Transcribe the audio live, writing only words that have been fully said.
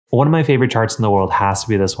One of my favorite charts in the world has to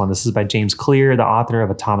be this one. This is by James Clear, the author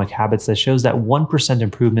of Atomic Habits, that shows that 1%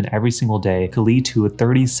 improvement every single day could lead to a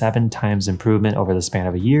 37 times improvement over the span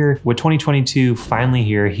of a year. With 2022 finally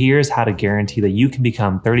here, here's how to guarantee that you can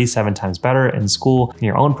become 37 times better in school in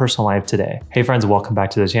your own personal life today. Hey friends, welcome back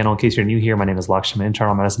to the channel. In case you're new here, my name is Lakshya. I'm an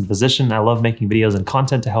internal medicine physician. I love making videos and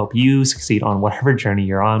content to help you succeed on whatever journey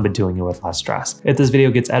you're on, but doing it with less stress. If this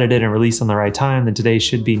video gets edited and released on the right time, then today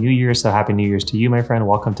should be New Year's. So happy New Year's to you, my friend.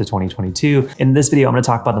 Welcome to 2022. In this video, I'm going to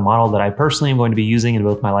talk about the model that I personally am going to be using in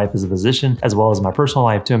both my life as a physician as well as my personal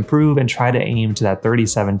life to improve and try to aim to that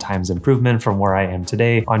 37 times improvement from where I am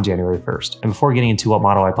today on January 1st. And before getting into what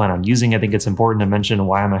model I plan on using, I think it's important to mention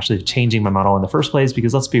why I'm actually changing my model in the first place,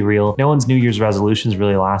 because let's be real, no one's New Year's resolutions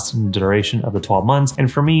really last in the duration of the 12 months.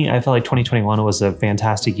 And for me, I felt like 2021 was a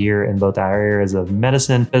fantastic year in both areas of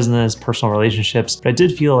medicine, business, personal relationships. But I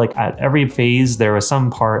did feel like at every phase, there was some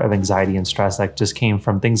part of anxiety and stress that just came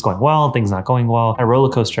from things going well, things not going well, a roller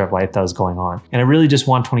coaster of life that was going on. And I really just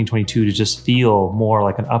want 2022 to just feel more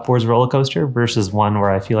like an upwards roller coaster versus one where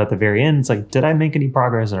I feel at the very end, it's like, did I make any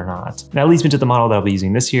progress or not? And that leads me to the model that I'll be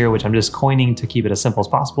using this year, which I'm just coining to keep it as simple as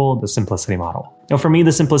possible, the simplicity model. Now for me,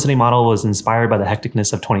 the simplicity model was inspired by the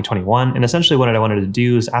hecticness of 2021. And essentially what I wanted to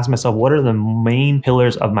do is ask myself, what are the main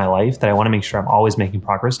pillars of my life that I want to make sure I'm always making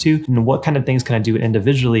progress to? And what kind of things can I do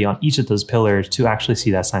individually on each of those pillars to actually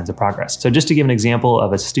see that signs of progress? So just to give an example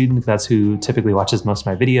of a student that's who typically watches most of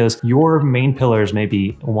my videos, your main pillars may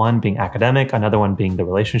be one being academic, another one being the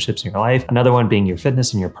relationships in your life, another one being your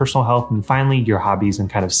fitness and your personal health, and finally your hobbies and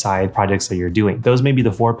kind of side projects that you're doing. Those may be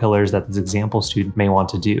the 4 pillars that this example student may want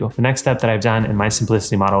to do. The next step that I've done in my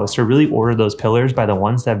simplicity model is to really order those pillars by the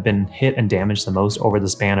ones that have been hit and damaged the most over the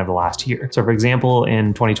span of the last year. So for example,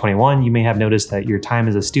 in 2021, you may have noticed that your time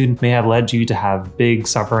as a student may have led you to have big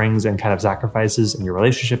sufferings and kind of sacrifices in your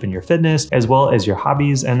relationship and your fitness, as well as your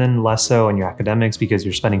hobbies, and then less so in your academics because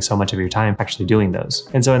you're spending so much of your time actually doing those.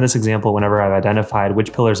 And so in this example, whenever I've identified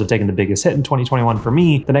which pillars have taken the biggest hit in 2021 for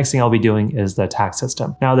me, the next thing I'll be doing is the tax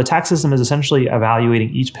system. Now the tax system is essentially evaluating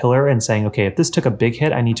each pillar and saying, okay, if this took a big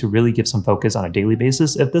hit, I need to really give some focus on a daily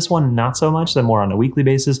basis. If this one, not so much, then more on a weekly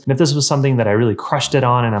basis. And if this was something that I really crushed it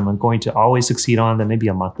on and I'm going to always succeed on, then maybe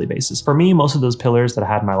a monthly basis. For me, most of those pillars that I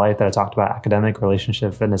had in my life that I talked about, academic,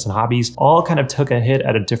 relationship, fitness, and hobbies, all kind of took a hit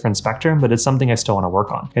at a different spectrum, but it's something I still want to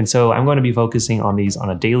work on. And so I'm going to be focusing on these on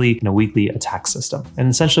a daily and a weekly attack system. And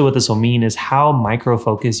essentially what this will mean is how micro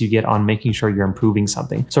focus you get on making sure you're improving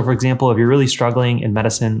something. So for example, if you're really struggling in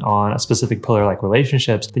medicine on a specific pillar like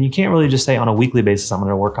relationships, then you can't really just say on a weekly basis, I'm going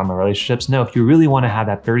to work on my relationships. No, if you really want to have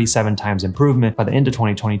that 37 times improvement by the end of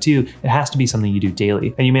 2022, it has to be something you do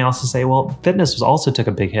daily. And you may also say, well, fitness also took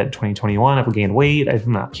a big hit in 2021. I've gained weight. I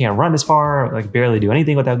can't run as far, like barely do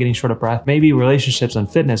anything without getting short of breath. Maybe relationships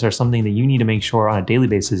and fitness are something that you need to make sure on a daily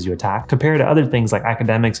basis you attack compared to other things like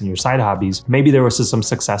academics and your side hobbies. Maybe there was some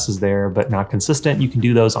successes there, but not consistent. You can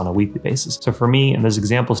do those on a weekly basis. So for me, in this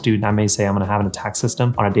example student, I may say I'm going to have an attack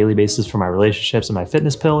system on a daily basis for my relationships and my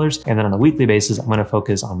fitness pillars. And then on a weekly basis, I'm going to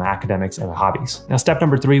focus on my academics and my hobbies. Now, step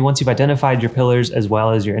number 3, once you've identified your pillars as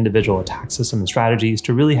well as your individual attack system and strategies,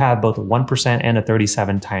 to really have both a 1% and a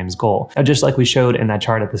 37 times goal. Now, just like we showed in that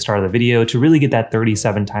chart at the start of the video, to really get that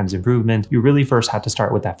 37 times improvement, you really first have to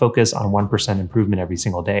start with that focus on 1% improvement every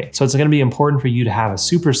single day. So it's going to be important for you to have a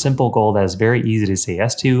super simple goal that is very easy to say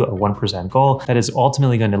yes to, a 1% goal that is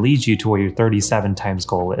ultimately going to lead you to where your 37 times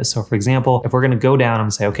goal is. So for example, if we're going to go down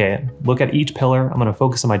and say, okay, look at each pillar, I'm going to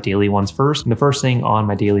focus on my daily ones first. And the first thing on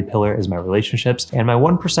my daily pillar is my relationships. And my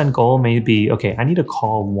 1% goal may be, okay, I need to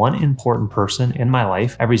call one important person in my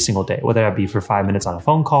life every single day, whether that be for 5 minutes on a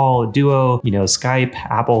phone call, a Duo, Skype,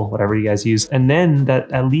 Apple, whatever you guys use. And then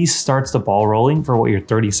that at least starts the ball rolling for what your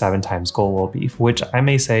 37 times goal will be, which I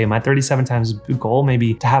may say my 37 times goal may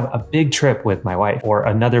be to have a big trip with my wife or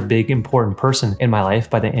another big important person in my life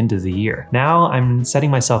by the end of the year. Now I'm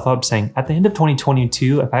setting myself up saying at the end of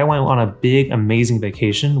 2022, if I went on a big, amazing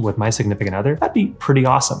vacation with my significant other, that'd be pretty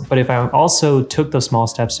awesome. But if I also took those small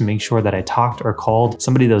steps to make sure that I talked or called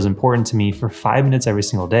somebody that was important to me for 5 minutes every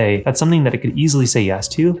single day, that's something that I could easily say yes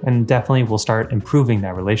to and definitely will start improving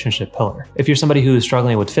that relationship pillar. If you're somebody who is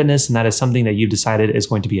struggling with fitness and that is something that you've decided is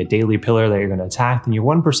going to be a daily pillar that you're going to attack, then your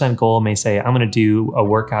 1% goal may say, I'm going to do a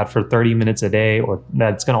workout for 30 minutes a day, or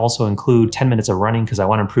that's going to also include 10 minutes of running because I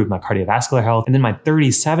want to improve my cardiovascular health. And then my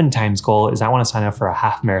 37 times goal is I want to sign up for a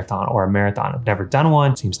half marathon or a marathon. I've never done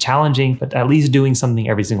one, it seems challenging, but at least doing something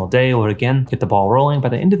every single day, whether again, get the ball rolling. By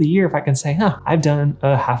the end of the year, if I can say, I've done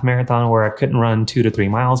a half marathon where I couldn't run 2 to 3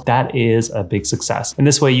 miles, that is a big success. And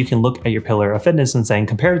this way you can look at your pillar of fitness and saying,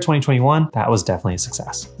 compared to 2021, that was definitely a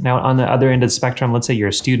success. Now, on the other end of the spectrum, let's say you're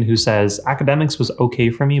a student who says academics was okay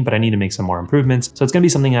for me, but I need to make some more improvements. So it's going to be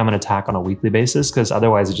something I'm going to attack on a weekly basis, because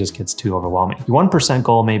otherwise it just gets too overwhelming. Your 1%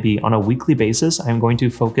 goal may be on a weekly basis, I'm going to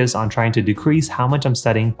focus on trying to decrease how much I'm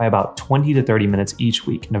studying by about 20 to 30 minutes each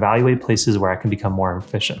week and evaluate places where I can become more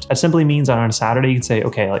efficient. That simply means on a Saturday, you can say,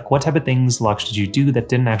 okay, like what type of things, Lakshya, did you do that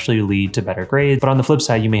didn't actually lead to better grades? But on the flip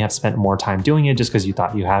side, you may have spent more time doing it just because you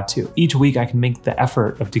thought you had to. Each week, I can make the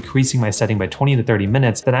effort of decreasing my studying by 20 to 30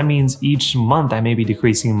 minutes. That means each month, I may be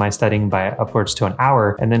decreasing my studying by upwards to an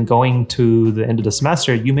hour. And then going to the end of the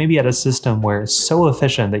semester, you may be at a system where it's so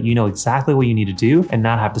efficient that you know exactly what you need to do and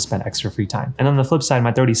not have to spend extra free time. And on the flip side,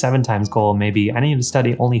 my 37 times goal may be I need to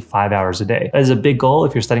study only 5 hours a day. That is a big goal.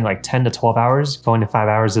 If you're studying like 10 to 12 hours, going to 5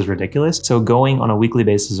 hours is ridiculous. So going on a weekly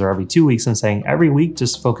basis or every 2 weeks and saying every week,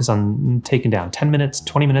 just focus on taking down 10 minutes,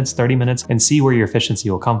 20 minutes, 30 minutes, and see where your efficiency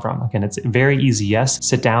will come from. Again, it's very easy. Yes,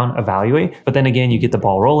 sit down, evaluate, but then again, you get the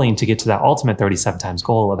ball rolling to get to that ultimate 37 times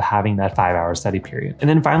goal of having that 5-hour study period. And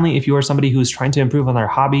then finally, if you are somebody who's trying to improve on their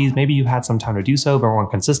hobbies, maybe you had some time to do so, but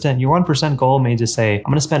weren't consistent, your 1% goal may just say, I'm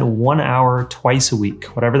going to spend 1 hour twice a week,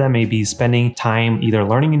 whatever that may be, spending time either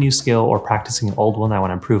learning a new skill or practicing an old one I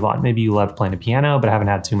want to improve on. Maybe you loved playing the piano, but haven't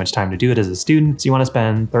had too much time to do it as a student. So you want to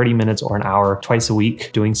spend 30 minutes or an hour twice a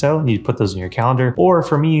week doing so, and you put those in your calendar. Or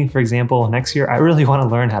for me, for example, next year, I really want to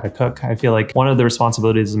learn how to cook. I feel like one of the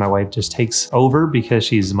responsibilities my wife just takes over because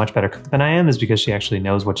she's a much better cook than I am is because she actually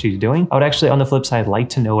knows what she's doing. I would actually, on the flip side, like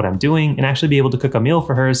to know what I'm doing and actually be able to cook a meal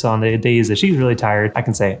for her. So on the days that she's really tired, I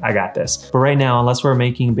can say, I got this. But right now, unless we're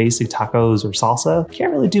making basic tacos or salsa, I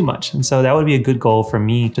can't really do much. And so that would be a good goal for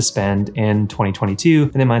me to spend in 2022.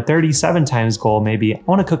 And then my 37 times goal, maybe I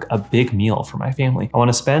want to cook a big meal for my family. I want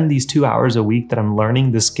to spend these 2 hours a week that I'm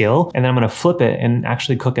learning the skill, and then I'm going to flip it and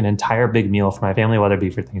actually cook an entire big meal for my family, whether it be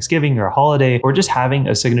for Thanksgiving or a holiday, or just having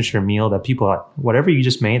a signature meal that people are like, whatever you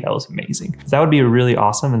just made, that was amazing. So that would be really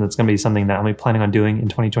awesome. And that's going to be something that I'm planning on doing in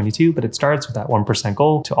 2022, but it starts with that 1%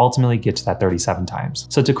 goal to ultimately get to that 37 times.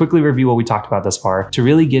 So to quickly review what we talked about thus far, to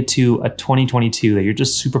really get to a 2022 that you're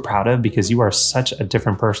just super proud of because you are such a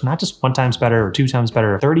different person, not just 1 times better or 2 times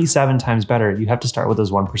better, 37 times better, you have to start with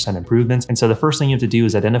those 1% improvements. And so the first thing you have to do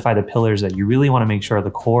is identify the pillars that you really want to make sure are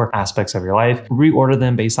the core aspects of your life, reorder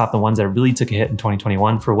them based off the ones that really took a hit in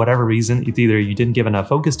 2021 for whatever reason. It's either you didn't give enough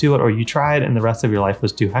focus to it or you tried and the rest of your life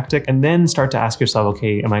was too hectic. And then start to ask yourself,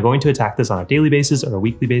 okay, am I going to attack this on a daily basis or a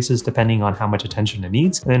weekly basis, depending on how much attention it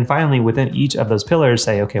needs? And then finally, within each of those pillars,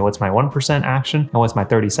 say, okay, what's my 1% action and what's my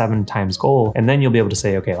 37 times goal? And then you'll be able to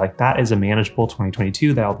say, okay, like that is a manageable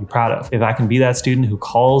 2022 that I'll be proud of. If I can be that student who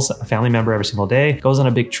calls a family member every single day, goes on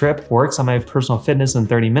a big trip, works on my personal fitness in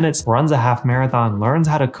 30 minutes, runs a half marathon, learns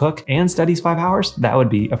how to cook, and studies 5 hours, that would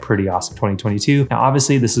be a pretty awesome 2022. Now,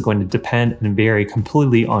 obviously, this is going to depend and vary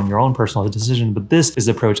completely on your own personal decision, but this is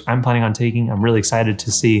the approach I'm planning on taking. I'm really excited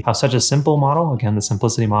to see how such a simple model, again, the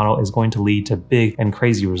simplicity model, is going to lead to big and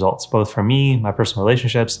crazy results, both for me, my personal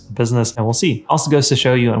relationships, business, and we'll see. Also goes to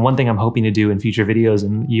show you, and one thing I'm hoping to do in future videos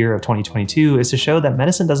in the year of 2022 is to show that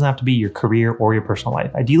medicine doesn't have to be your career or your personal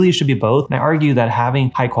life. Ideally, it should be both. And I argue that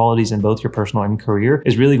having high qualities in both your personal and career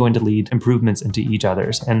is really going to lead improvements into each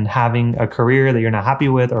other's. And having a career that you're not happy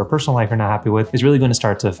with or a personal life you're not happy with is really going to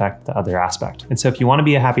start to affect the other aspect. And so if you want to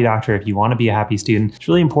be a happy doctor, if you want to be a happy student, it's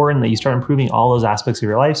really important that you start improving all those aspects of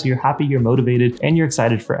your life so you're happy, you're motivated, and you're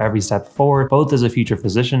excited for every step forward, both as a future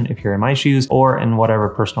physician, if you're in my shoes, or in whatever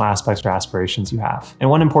personal aspects or aspirations you have. And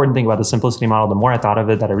one important thing about the simplicity model, the more I thought of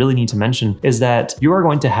it, that I really need to mention is that you are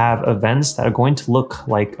going to have events that are going to look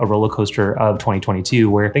like a roller coaster of 2022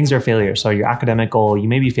 where things are failure. So your academic goal, you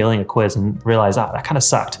may be failing a quiz and realize, that kind of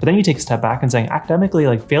sucked. But then you take a step back and saying, academically,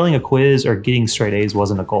 like failing a quiz or getting straight A's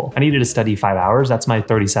wasn't a goal. I needed to study 5 hours. That's my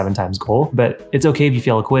 37 times goal. But it's okay if you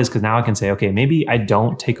fail a quiz because now I can say, okay, maybe I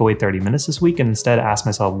don't take away 30 minutes this week and instead ask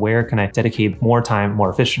myself, where can I dedicate more time more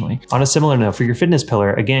efficiently? On a similar note, for your fitness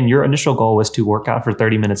pillar, again, your initial goal was to work out for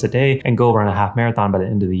 30 minutes a day and go run a half marathon by the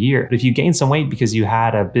end of the year. But if you gain some weight because you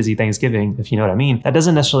had a busy Thanksgiving, if you know what I mean, that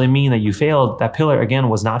doesn't necessarily mean that you failed. That pillar, again,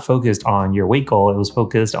 was not focused on your weight goal. It was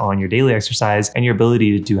focused on your daily exercise and your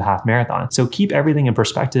ability to do a half marathon. So keep everything in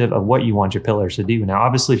perspective of what you want your pillars to do. Now,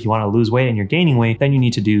 obviously, if you want to lose weight and you're gaining weight, then you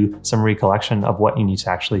need to do some recollection of what you need to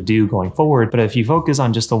actually do going forward. But if you focus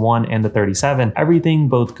on just the 1 and the 37, everything,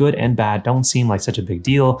 both good and bad, don't seem like such a big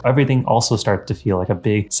deal. Everything also starts to feel like a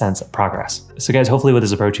big sense of progress. So guys, hopefully with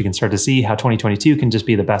this approach, you can start to see how 2022 can just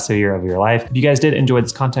be the best year of your life. If you guys did enjoy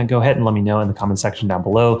this content, go ahead and let me know in the comment section down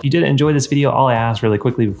below. If you did enjoy this video, all I ask announce really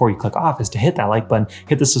quickly before you click off is to hit that like button,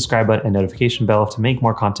 hit the subscribe button and notification bell to make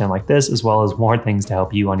more content like this, as well as more things to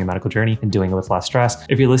help you on your medical journey and doing it with less stress.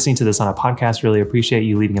 If you're listening to this on a podcast, really appreciate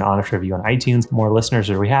you leaving an honest review on iTunes. The more listeners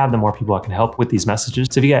of Rehab, the more people I can help with these messages.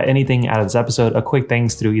 So if you got anything out of this episode, a quick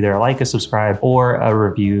thanks through either a like, a subscribe, or a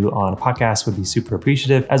review on a podcast would be super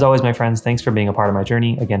appreciative. As always, my friends, thanks for being a part of my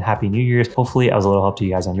journey. Again, Happy New Year's. Hopefully I was a little help to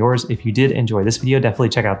you guys on yours. If you did enjoy this video, definitely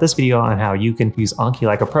check out this video on how you can use Anki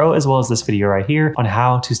like a pro, as well as this video right here on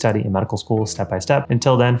how to study in medical school step by step.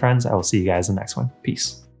 Until then, friends, I will see you guys in the next one.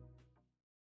 Peace.